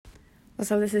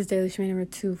So this is Daily Shmee number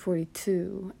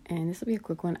 242, and this will be a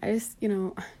quick one. Listen,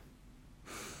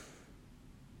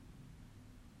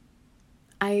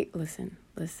 I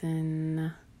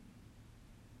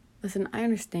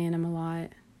understand I'm a lot.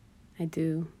 I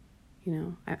do,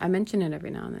 I mention it every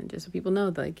now and then just so people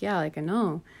know that, I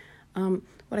know.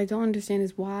 What I don't understand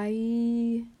is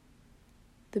why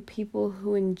the people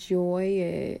who enjoy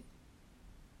it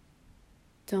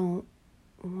don't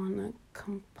want to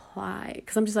comply.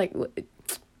 Because I'm just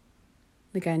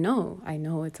I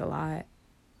know it's a lot.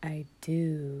 I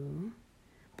do.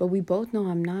 But we both know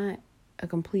I'm not a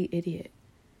complete idiot.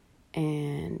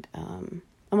 And I'm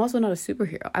also not a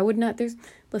superhero. I would not,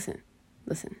 listen,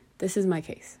 this is my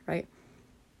case, right?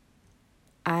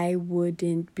 I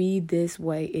wouldn't be this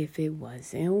way if it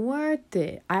wasn't worth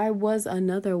it. I was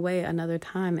another way another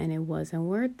time and it wasn't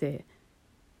worth it.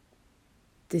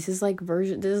 This is like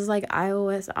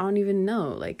iOS. I don't even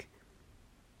know.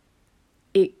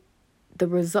 The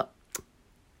result.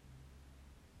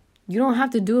 You don't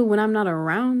have to do it when I'm not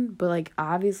around, but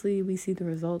obviously we see the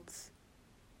results.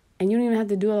 And you don't even have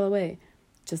to do it all the way.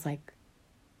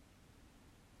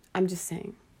 I'm just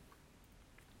saying.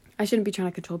 I shouldn't be trying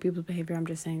to control people's behavior. I'm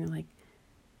just saying that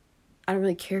I don't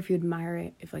really care if you admire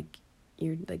it, if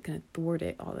you're gonna thwart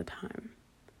it all the time.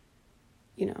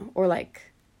 Or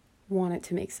want it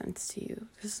to make sense to you.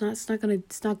 It's not gonna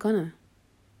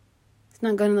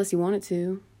unless you want it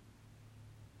to.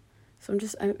 So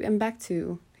I'm back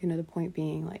to, the point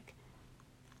being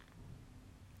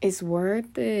it's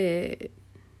worth it.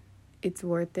 It's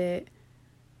worth it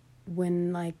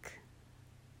when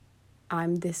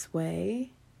I'm this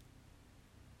way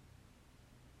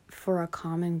for a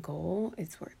common goal.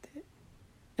 It's worth it.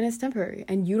 And it's temporary.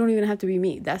 And you don't even have to be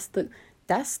me. That's the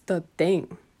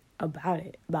thing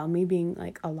about me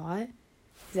being a lot,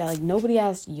 is that nobody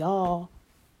asked y'all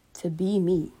to be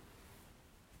me.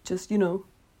 Just,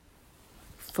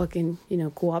 fucking,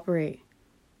 cooperate.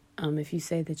 If you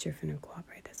say that you're finna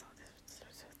cooperate, that's all.